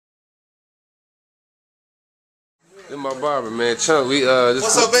This my barber, man. Chunk, we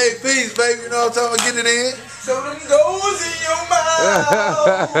What's up, baby? Peace, baby. You know what I'm talking about? Get it in. So them goes in your mouth.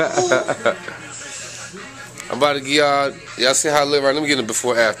 I'm about to give y'all see how I look right now. Let me get it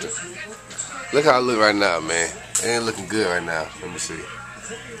before after. Look how I look right now, man. It ain't looking good right now. Let me see.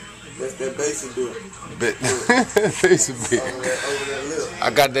 That's that basic dude. Basic bit. I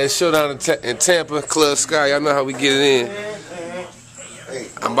got that show down in Tampa, Club Sky. Y'all know how we get it in.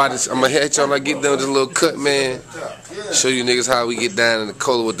 I'm gonna hit y'all like get done with this little cut, man. Show you niggas how we get down in the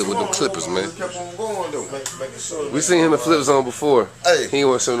cola with them clippers, man. We seen him in flip zone before. Hey. He ain't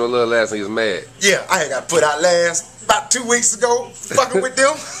want to show no love last and he was mad. Yeah, I had got put out last about 2 weeks ago. Fucking with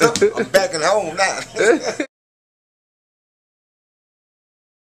them. I'm back at home now.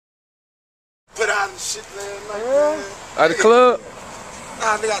 Put out the shit last night, man. At the club?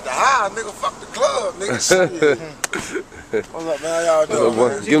 Nah, nigga at the house, nigga. Fuck the club, nigga. What's up, man? How y'all doing?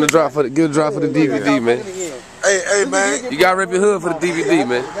 Man? Give him the drop for the DVD, man. Hey, man. You gotta rip your hood for the DVD,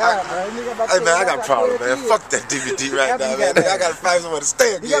 man. Hey, man, I got a problem, man. Fuck that DVD right now, man. I gotta find somewhere to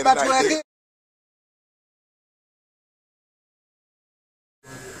stay again tonight.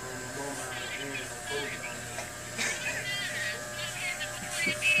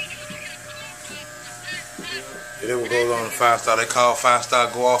 Then what goes on in 5-star, they call 5-star,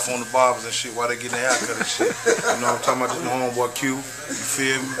 go off on the barbers and shit while they getting their haircut and shit. You know what I'm talking about? This my homeboy Q. You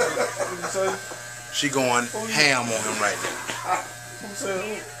feel me? She going ham on him right now. It's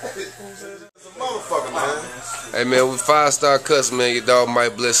a motherfucker, man. Hey, man, with 5-star cuts, man, your dog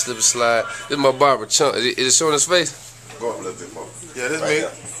might bless, slip and slide. This is my barber, Chunk. Is it showing his face? Go up a little bit more. Yeah, this me.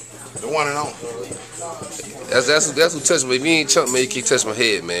 The one and only. That's who touched me. If you ain't Chunk, man, you keep touching my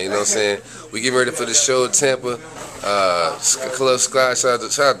head, man. You know what I'm saying? We getting ready for the show, Tampa. Club Sky, shout out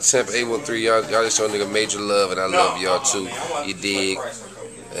to Tampa 813. Y'all just show nigga major love, and I love y'all too. You dig?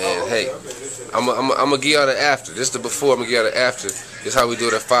 And hey, I'm gonna give y'all the after. This is the before. I'm gonna give y'all the after. This is how we do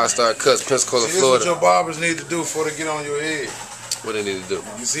it at 5-star cuts, Pensacola, Florida. This is what your barbers need to do before they get on your head. What they need to do?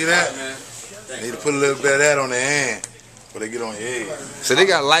 You see that? They need to put a little bit of that on their hand before they get on your head. So they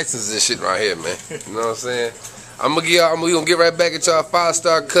got licenses and shit right here, man. You know what I'm saying? We gonna get right back at y'all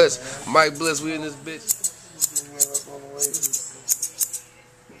 5-star cuts. Mike Bliss, we in this bitch.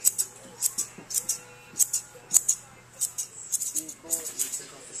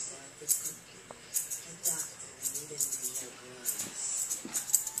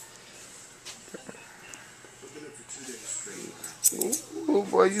 Ooh,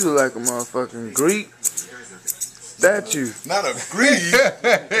 boy, you look like a motherfucking Greek statue. Not a Greek.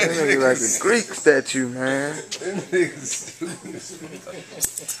 That nigga like a Greek statue, man.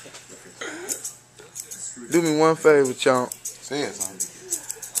 Do me one favor, Chomp. Say it, son.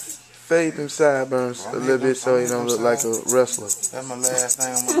 Fade them sideburns a little bit so you don't look like a wrestler. That's my last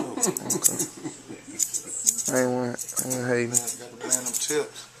thing I'm gonna do. Okay. I ain't hating. Got to blend them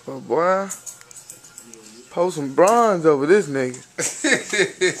tips. But boy, post some bronze over this nigga. This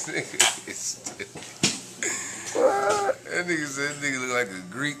nigga is stupid. What? That nigga said that nigga look like a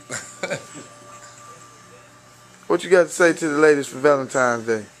Greek. What you got to say to the ladies for Valentine's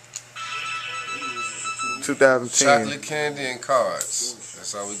Day? 2010. Chocolate candy and cards.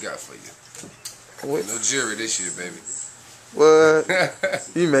 That's all we got for you. What? No jewelry this year, baby. What?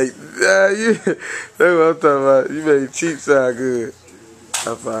 You make that's what I'm talking about. You make cheap sound good.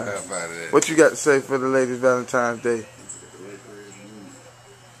 High five. How about that? What you got to say for the ladies Valentine's Day?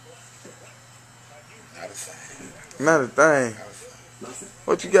 Not a thing. Not a thing.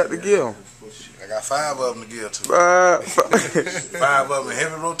 What you got to give them? I got 5 of them to give to. 5 5 of them in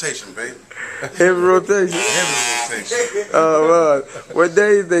heavy rotation, baby. Heavy rotation. Heavy rotation. Oh, what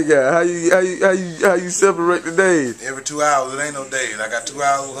days they got? How you separate the days? Every 2 hours, it ain't no days. I got 2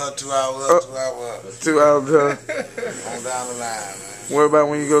 hours with her, 2 hours with her, 2 hours with her. 2 hours, huh? On down the line, man. What about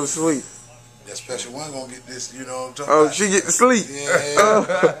when you go to sleep? That special one gonna get this, you know what I'm talking Oh, about? she get to sleep. Yeah. Oh.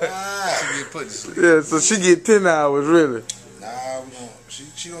 She get put to sleep. Yeah, so she get 10 hours, really. Nah,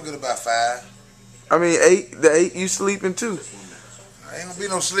 she gonna get about 5. I mean, 8. The 8 you sleeping too. I ain't gonna be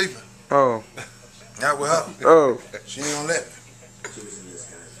no sleeping. Oh. Not with her. Oh. She ain't gonna let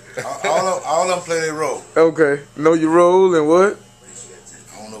me. All of them play their role. Okay. Know your role and what?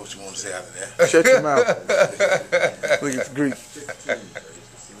 I don't know what you want to say after that. Shut your mouth. Look at the Greek.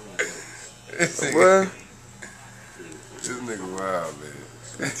 What? This nigga wild, man.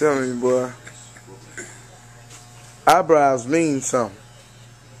 I'm telling you, boy. Eyebrows mean something.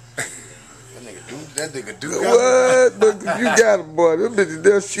 That nigga do got What? But you got it, boy. Them bitches,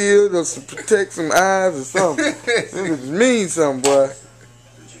 they'll shield or protect some eyes or something. Them bitches mean something, boy.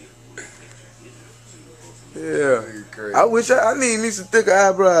 Yeah. I wish I need me some thicker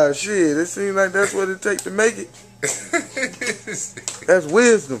eyebrows. Shit, it seems like that's what it takes to make it. That's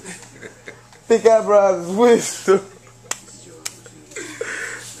wisdom. Thick eyebrows is wisdom.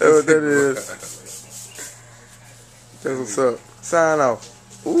 That's what that is. That's what's up. Sign off.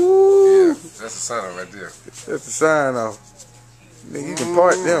 Ooh. Yeah, that's a sign off right there. That's a sign off. Nigga, you can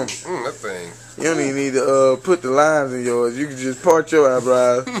part them. That thing. You don't even need to put the lines in yours. You can just part your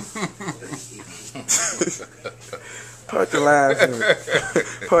eyebrows. Part the lines in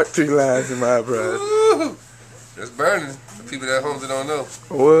part 3 lines in my eyebrows. That's burning. For people at home that don't know.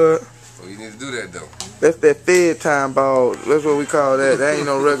 What? Well, you need to do that though. That's that Fed time ball. That's what we call that. That ain't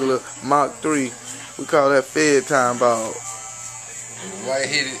no regular Mach 3. We call that Fed time ball. White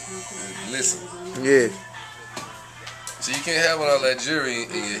headed. Listen. Yeah. So you can't have all that jewelry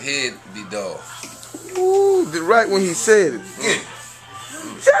and your head be dull. Ooh, right when he said it.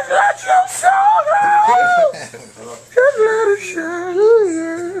 Just let your soul out. Just let it shine.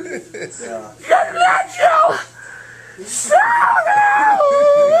 Just let your soul out.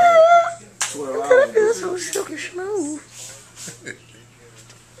 It's so silky smooth.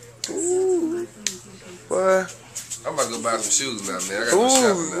 Ooh. What? I'm about to go buy some shoes now, man. I gotta go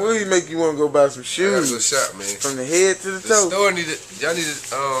shopping now. What do you make you want to go buy some I shoes? gotta go shop, man. From the head to the The toe. store needed, y'all need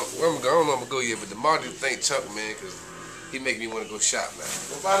to, where I'm going, I don't know if I'm gonna go yet, but the market thank Chuck, man, because he make me want to go shop now.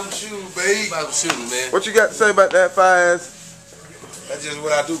 Go buy them shoes, baby. Buy some shoes, man. What you got to say about that, Fires? That's just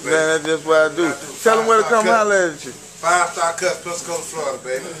what I do, baby. Man, that's just what I do. Tell them where to come holler at you. 5-star cuts, Pensacola, Florida,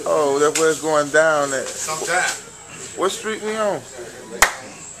 baby. Oh, that's where it's going down at. Sometime. What street we on?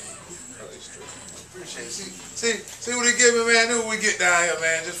 See what he give me, man. Knew we get down here,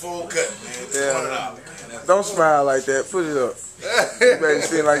 man. Just for a cut, man. Yeah. $100. Don't smile like that. Put it up. You make it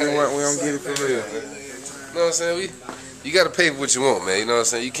seem like we don't get it for real. You know what I'm saying? You gotta pay for what you want, man. You know what I'm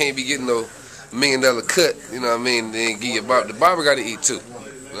saying? You can't be getting no $1 million cut, you know what I mean, then give your barber. The barber gotta eat too. You know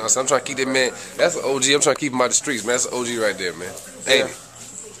what I'm saying? I'm trying to keep that man, that's an OG, I'm trying to keep him out the streets, man. That's an OG right there, man. Ain't it?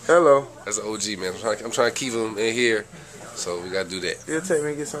 Hello. That's an OG, man. I'm trying to keep him in here, so we gotta do that. He'll take me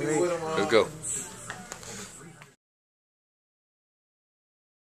and get something to eat. Let's go.